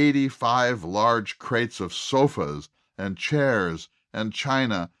ship 85 large crates of sofas and chairs and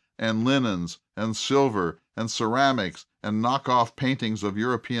china and linens and silver and ceramics and knockoff paintings of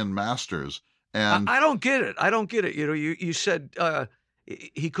European masters. And I don't get it. You said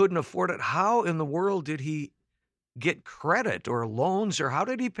he couldn't afford it. How in the world did he get credit or loans, or how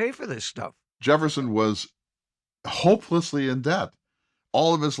did he pay for this stuff? Jefferson was hopelessly in debt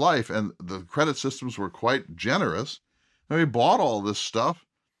all of his life, and the credit systems were quite generous. And he bought all this stuff.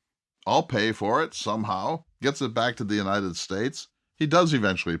 I'll pay for it somehow. Gets it back to the United States. He does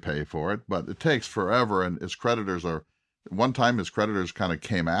eventually pay for it, but it takes forever, and one time his creditors kind of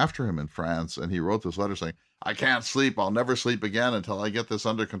came after him in France, and he wrote this letter saying, "I can't sleep. I'll never sleep again until I get this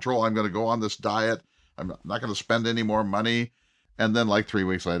under control. I'm going to go on this diet. I'm not going to spend any more money." And then 3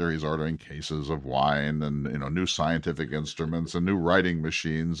 weeks later, he's ordering cases of wine and, new scientific instruments and new writing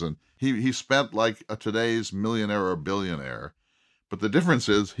machines. And he spent like a today's millionaire or billionaire. But the difference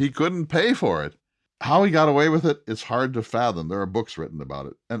is he couldn't pay for it. How he got away with it, it's hard to fathom. There are books written about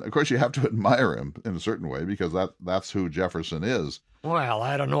it. And of course, you have to admire him in a certain way because that's who Jefferson is. Well,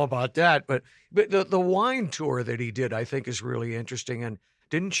 I don't know about that, but the wine tour that he did, I think, is really interesting. And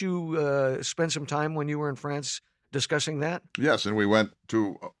didn't you spend some time when you were in France discussing that? Yes, and we went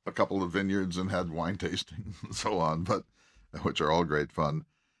to a couple of vineyards and had wine tasting and so on, but which are all great fun.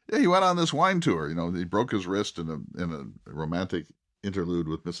 Yeah, he went on this wine tour. He broke his wrist in a romantic interlude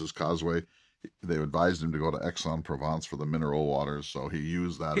with Mrs. Cosway. They advised him to go to Aix-en-Provence for the mineral waters, so he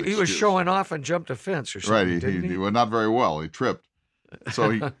used that. He was showing off and jumped a fence or something. Right, he went not very well. He tripped.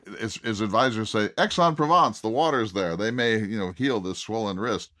 So his advisors say, Aix-en-Provence, the water's there. They may, heal this swollen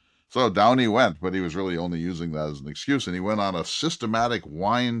wrist. So down he went, but he was really only using that as an excuse. And he went on a systematic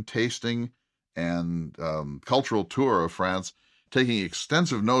wine tasting and cultural tour of France, taking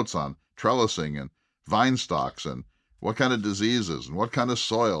extensive notes on trellising and vine stocks and what kind of diseases and what kind of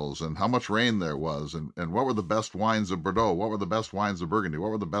soils and how much rain there was and what were the best wines of Bordeaux, what were the best wines of Burgundy,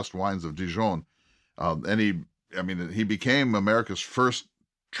 what were the best wines of Dijon. And he became America's first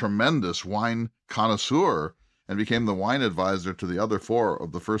tremendous wine connoisseur and became the wine advisor to the other 4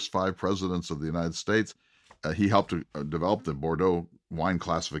 of the first 5 presidents of the United States. He helped to develop the Bordeaux wine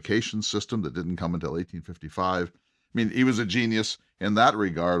classification system that didn't come until 1855. He was a genius in that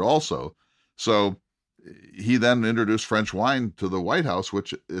regard also. So he then introduced French wine to the White House,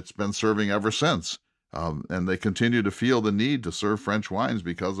 which it's been serving ever since. And they continue to feel the need to serve French wines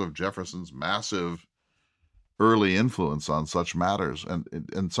because of Jefferson's massive early influence on such matters.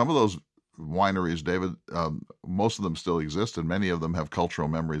 And some of those wineries, David, most of them still exist, and many of them have cultural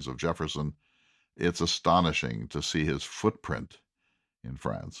memories of Jefferson. It's astonishing to see his footprint in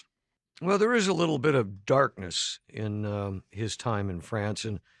France. Well, there is a little bit of darkness in his time in France,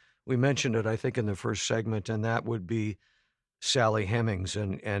 and we mentioned it, I think, in the first segment, and that would be Sally Hemings.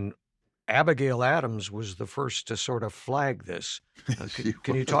 And Abigail Adams was the first to sort of flag this.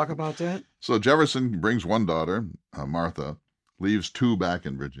 Can you talk about that? So Jefferson brings one daughter, Martha, leaves 2 back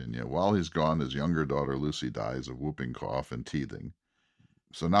in Virginia. While he's gone, his younger daughter, Lucy, dies of whooping cough and teething.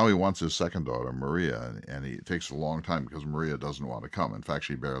 So now he wants his second daughter, Maria, and it takes a long time because Maria doesn't want to come. In fact,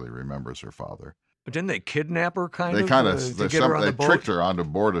 she barely remembers her father. But didn't they kidnap her to get her on the boat? They tricked her onto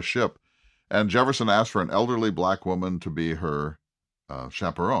board a ship. And Jefferson asked for an elderly black woman to be her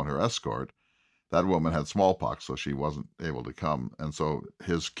chaperone, her escort. That woman had smallpox, so she wasn't able to come. And so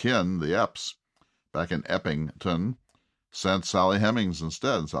his kin, the Epps, back in Eppington, sent Sally Hemings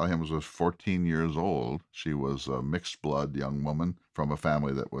instead. Sally Hemings was 14 years old. She was a mixed blood young woman from a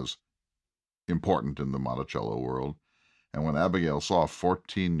family that was important in the Monticello world. And when Abigail saw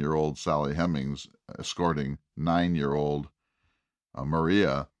 14-year-old Sally Hemings escorting 9-year-old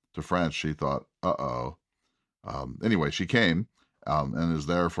Maria to France, she thought, uh-oh. Anyway, she came and is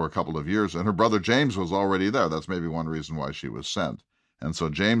there for a couple of years. And her brother James was already there. That's maybe one reason why she was sent. And so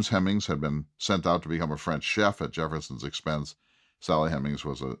James Hemings had been sent out to become a French chef at Jefferson's expense. Sally Hemings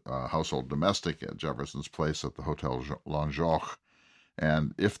was a household domestic at Jefferson's place at the Hotel Langeoc.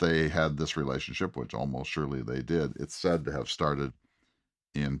 And if they had this relationship, which almost surely they did, it's said to have started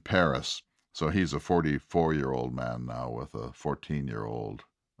in Paris. So he's a 44-year-old man now with a 14-year-old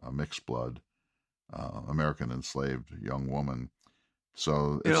mixed blood American enslaved young woman.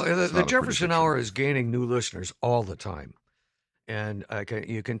 So the Jefferson Hour is gaining new listeners all the time. And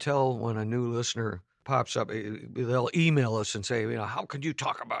you can tell when a new listener pops up, they'll email us and say, how could you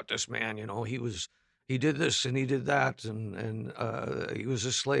talk about this man? He did this and he did that, and he was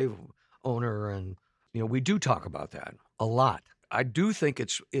a slave owner, and we do talk about that a lot. I do think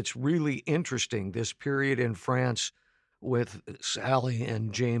it's really interesting, this period in France with Sally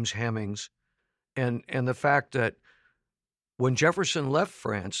and James Hemings, and the fact that when Jefferson left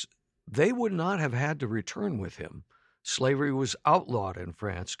France, they would not have had to return with him. Slavery was outlawed in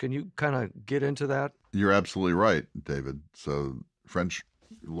France. Can you kind of get into that? You're absolutely right, David. So French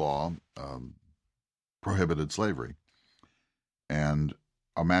law prohibited slavery. And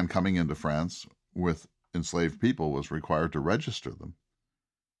a man coming into France with enslaved people was required to register them.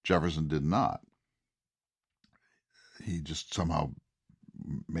 Jefferson did not. He just somehow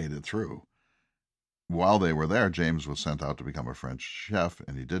made it through. While they were there, James was sent out to become a French chef,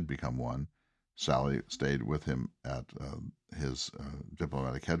 and he did become one. Sally stayed with him at his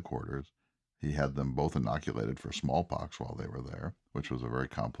diplomatic headquarters. He had them both inoculated for smallpox while they were there, which was a very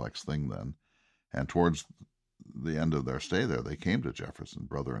complex thing then. And towards the end of their stay there, they came to Jefferson,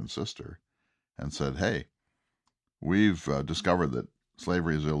 brother and sister, and said, hey, we've discovered that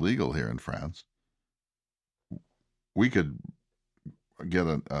slavery is illegal here in France. We could get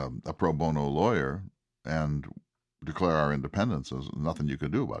a pro bono lawyer, and declare our independence. There's nothing you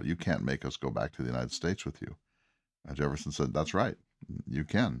can do about it. You can't make us go back to the United States with you. And Jefferson said, that's right, you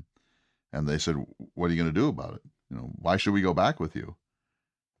can. And they said, what are you going to do about it? Why should we go back with you?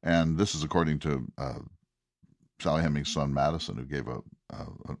 And this is according to Sally Hemings' son Madison, who gave a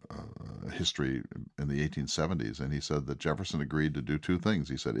history in the 1870s. And he said that Jefferson agreed to do two things.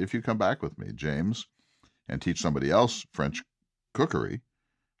 He said, if you come back with me, James, and teach somebody else French cookery,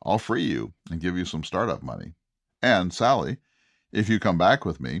 I'll free you and give you some startup money. And Sally, if you come back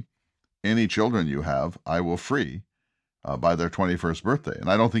with me, any children you have, I will free by their 21st birthday. And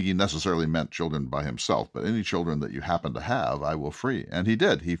I don't think he necessarily meant children by himself, but any children that you happen to have, I will free. And he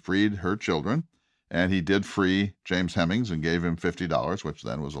did. He freed her children, and he did free James Hemings and gave him $50, which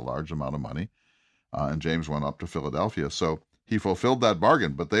then was a large amount of money. And James went up to Philadelphia. So he fulfilled that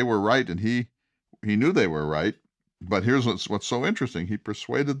bargain, but they were right, and he knew they were right. But here's what's so interesting. He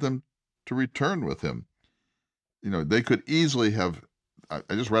persuaded them to return with him. They could easily have, I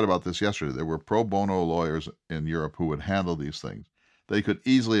just read about this yesterday, there were pro bono lawyers in Europe who would handle these things. They could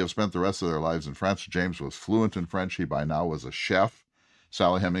easily have spent the rest of their lives in France. James was fluent in French. He by now was a chef.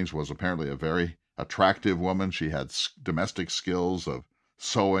 Sally Hemings was apparently a very attractive woman. She had domestic skills of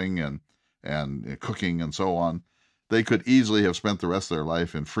sewing and cooking and so on. They could easily have spent the rest of their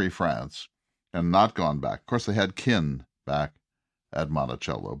life in free France and not gone back. Of course, they had kin back at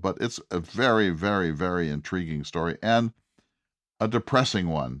Monticello, but it's a very, very, very intriguing story and a depressing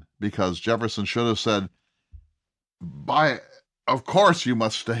one, because Jefferson should have said, of course you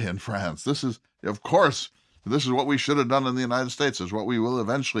must stay in France. Of course, this is what we should have done in the United States. This is what we will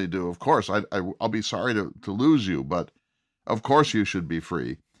eventually do. Of course, I'll be sorry to lose you, but of course you should be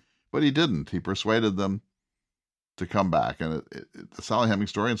free. But he didn't. He persuaded them to come back. And the Sally Hemings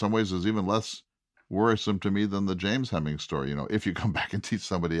story in some ways is even less worrisome to me than the James Hemings story. If you come back and teach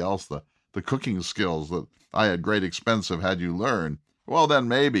somebody else the cooking skills that I at great expense have had you learn, well, then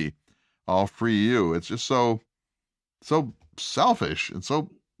maybe I'll free you. It's just so selfish and so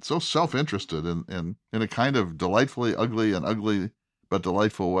self-interested in a kind of delightfully ugly but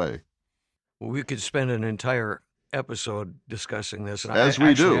delightful way. Well, we could spend an entire episode discussing this. And As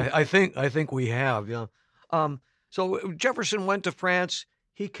we do. I think we have, yeah. So Jefferson went to France.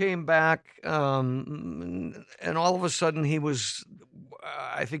 He came back, and all of a sudden he was,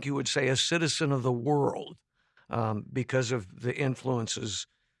 I think you would say, a citizen of the world because of the influences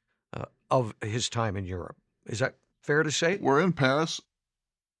of his time in Europe. Is that fair to say? We're in Paris.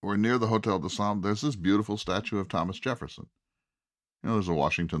 We're near the Hôtel de Sambre. There's this beautiful statue of Thomas Jefferson. There's a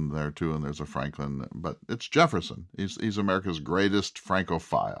Washington there too, and there's a Franklin, but it's Jefferson. He's America's greatest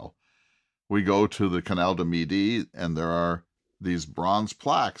Francophile. We go to the Canal de Midi, and there are these bronze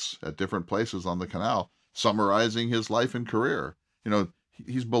plaques at different places on the canal summarizing his life and career.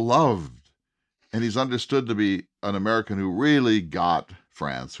 He's beloved, and he's understood to be an American who really got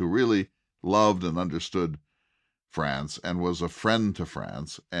France, who really loved and understood France and was a friend to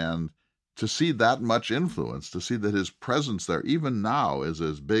France. And to see that much influence, to see that his presence there, even now, is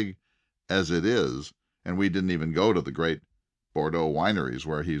as big as it is, and we didn't even go to the great Bordeaux wineries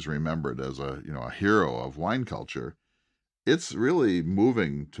where he's remembered as a hero of wine culture. It's really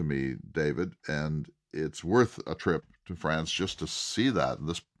moving to me, David, and it's worth a trip to France just to see that.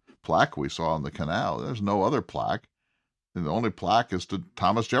 This plaque we saw on the canal, there's no other plaque. And the only plaque is to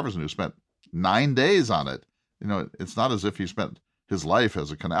Thomas Jefferson, who spent 9 days on it. It's not as if he spent his life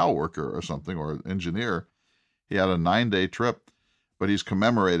as a canal worker or something, or an engineer. He had a 9-day trip, but he's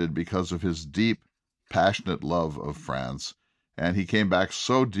commemorated because of his deep, passionate love of France. And he came back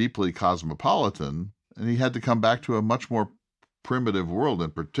so deeply cosmopolitan, and he had to come back to a much more primitive world,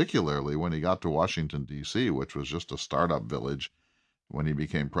 and particularly when he got to Washington, D.C., which was just a startup village when he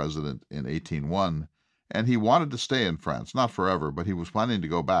became president in 1801. And he wanted to stay in France, not forever, but he was planning to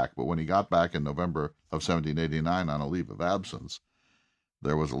go back. But when he got back in November of 1789 on a leave of absence,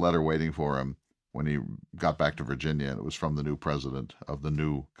 there was a letter waiting for him when he got back to Virginia, and it was from the new president of the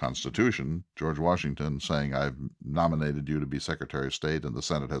new Constitution, George Washington, saying, I've nominated you to be Secretary of State, and the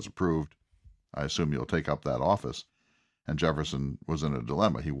Senate has approved. I assume you'll take up that office. And Jefferson was in a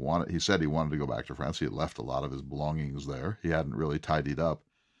dilemma. He said he wanted to go back to France. He had left a lot of his belongings there. He hadn't really tidied up.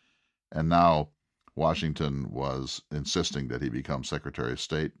 And now Washington was insisting that he become Secretary of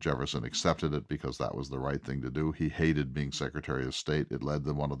State. Jefferson accepted it because that was the right thing to do. He hated being Secretary of State. It led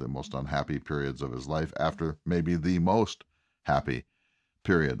to one of the most unhappy periods of his life, after maybe the most happy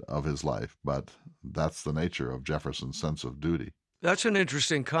period of his life. But that's the nature of Jefferson's sense of duty. That's an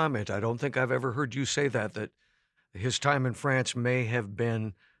interesting comment. I don't think I've ever heard you say that his time in France may have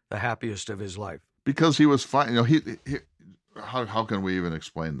been the happiest of his life. Because he was fine. How can we even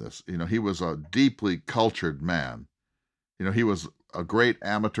explain this? He was a deeply cultured man. He was a great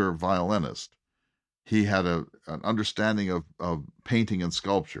amateur violinist. He had an understanding of painting and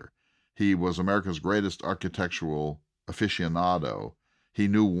sculpture. He was America's greatest architectural aficionado. He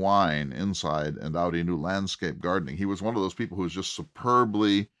knew wine inside and out. He knew landscape gardening. He was one of those people who was just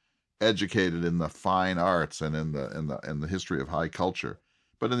superbly educated in the fine arts and in the history of high culture.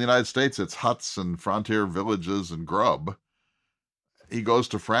 But in the United States, it's huts and frontier villages and grub. He goes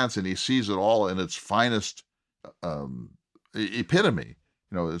to France and he sees it all in its finest epitome.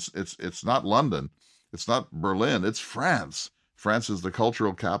 It's not London, it's not Berlin, it's France. France is the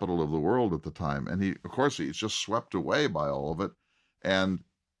cultural capital of the world at the time, and he's just swept away by all of it, and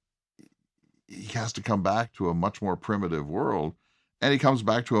he has to come back to a much more primitive world, and he comes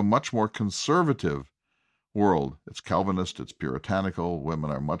back to a much more conservative world. It's Calvinist, it's puritanical.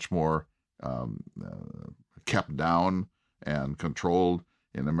 Women are much more kept down and controlled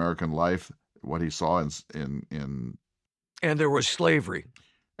in American life. What he saw in And there was slavery.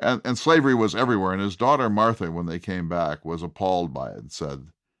 And slavery was everywhere. And his daughter Martha, when they came back, was appalled by it and said,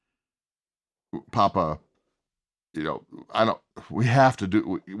 "Papa, we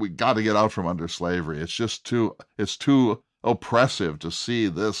got to get out from under slavery. It's too oppressive to see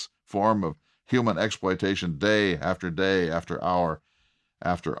this form of human exploitation day after day, after hour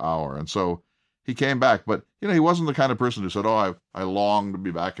after hour." And so he came back, but he wasn't the kind of person who said, "Oh, I long to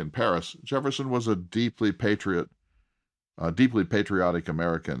be back in Paris." Jefferson was a deeply patriotic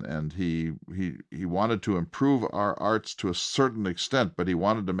American, and he wanted to improve our arts to a certain extent, but he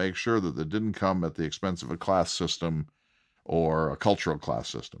wanted to make sure that it didn't come at the expense of a class system or a cultural class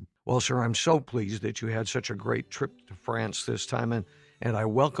system. Well, sir, I'm so pleased that you had such a great trip to France this time, and I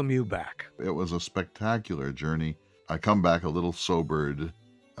welcome you back. It was a spectacular journey. I come back a little sobered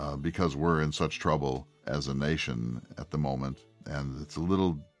because we're in such trouble as a nation at the moment, and it's a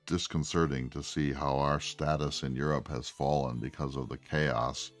little disconcerting to see how our status in Europe has fallen because of the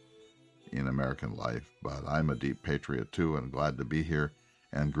chaos in American life. But I'm a deep patriot too, and glad to be here.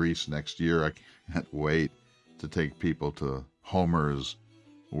 And Greece next year, I can't wait to take people to Homer's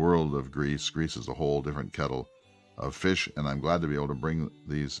world of Greece. Greece is a whole different kettle of fish, and I'm glad to be able to bring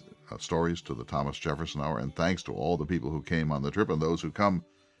these stories to the Thomas Jefferson Hour. And thanks to all the people who came on the trip and those who come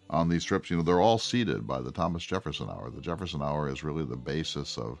on these trips. They're all seeded by the Thomas Jefferson Hour. The Jefferson Hour is really the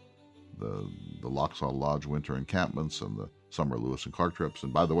basis of the Loxall Lodge winter encampments and the summer Lewis and Clark trips.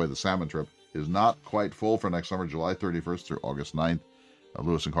 And by the way, the salmon trip is not quite full for next summer, July 31st through August 9th.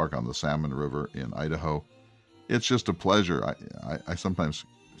 Lewis and Clark on the Salmon River in Idaho. It's just a pleasure. I sometimes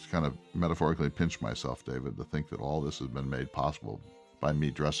kind of metaphorically pinch myself, David, to think that all this has been made possible by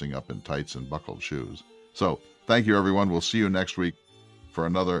me dressing up in tights and buckled shoes. So thank you, everyone. We'll see you next week for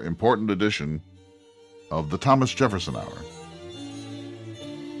another important edition of the Thomas Jefferson Hour.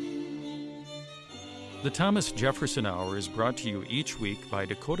 The Thomas Jefferson Hour is brought to you each week by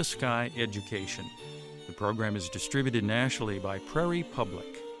Dakota Sky Education. The program is distributed nationally by Prairie Public.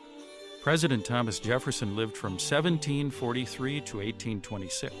 President Thomas Jefferson lived from 1743 to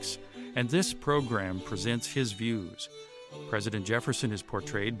 1826, and this program presents his views. President Jefferson is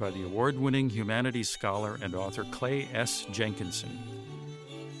portrayed by the award-winning humanities scholar and author Clay S. Jenkinson.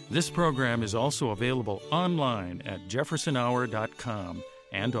 This program is also available online at jeffersonhour.com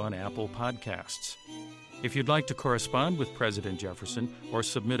and on Apple Podcasts. If you'd like to correspond with President Jefferson or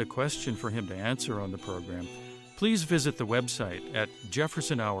submit a question for him to answer on the program, please visit the website at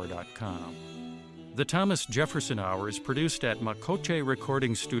jeffersonhour.com. The Thomas Jefferson Hour is produced at Makoche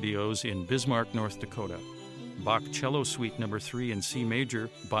Recording Studios in Bismarck, North Dakota. Bach Cello Suite No. 3 in C Major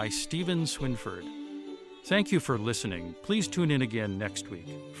by Stephen Swinford. Thank you for listening. Please tune in again next week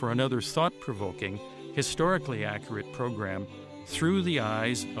for another thought-provoking, historically accurate program, Through the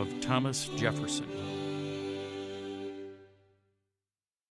Eyes of Thomas Jefferson.